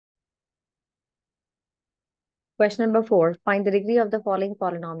Question number 4. Find the degree of the following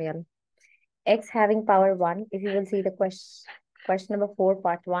polynomial. X having power 1. If you will see the question number 4,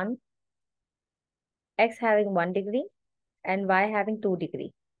 part 1. X having 1 degree and Y having 2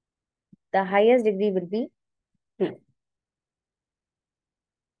 degree. The highest degree will be 2.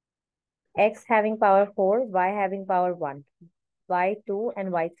 X having power 4, Y having power 1. Y2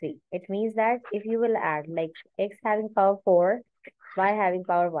 and Y3. It means that if you will add like X having power 4, Y having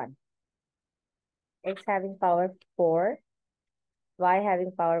power 1. X having power 4, Y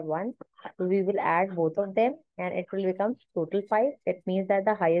having power 1, we will add both of them and it will become total 5. It means that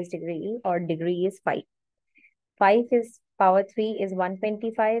the highest degree or degree is 5. 5 is power 3 is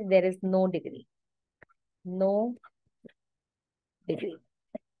 125. There is no degree. No degree.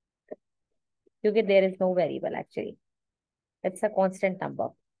 Because there is no variable actually. It's a constant number.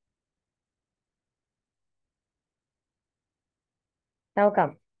 Now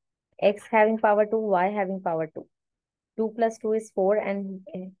come. X having power 2, Y having power 2. 2 plus 2 is 4 and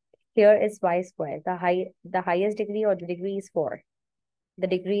here is Y square. The highest degree or the degree is 4. The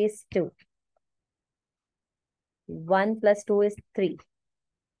degree is 2. 1 plus 2 is 3.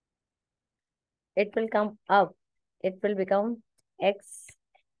 It will come up. It will become x1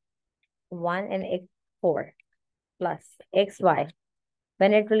 and x4 plus xy.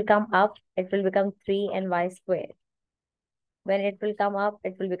 When it will come up, it will become 3 and y squared. When it will come up,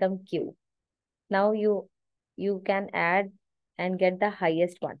 it will become q. Now you can add and get the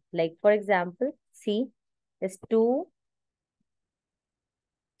highest one. Like for example, C is 2,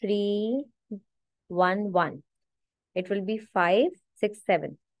 3, 1, 1. It will be 5, 6,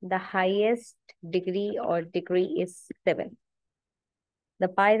 7. The highest degree or degree is 7. The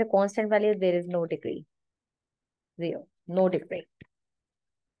pi, the constant value, there is no degree. 0. No degree.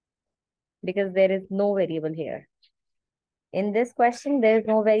 Because there is no variable here. In this question, there is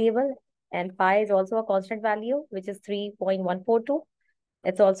no variable and pi is also a constant value, which is 3.142.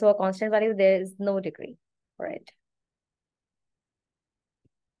 It's also a constant value. There is no degree for it.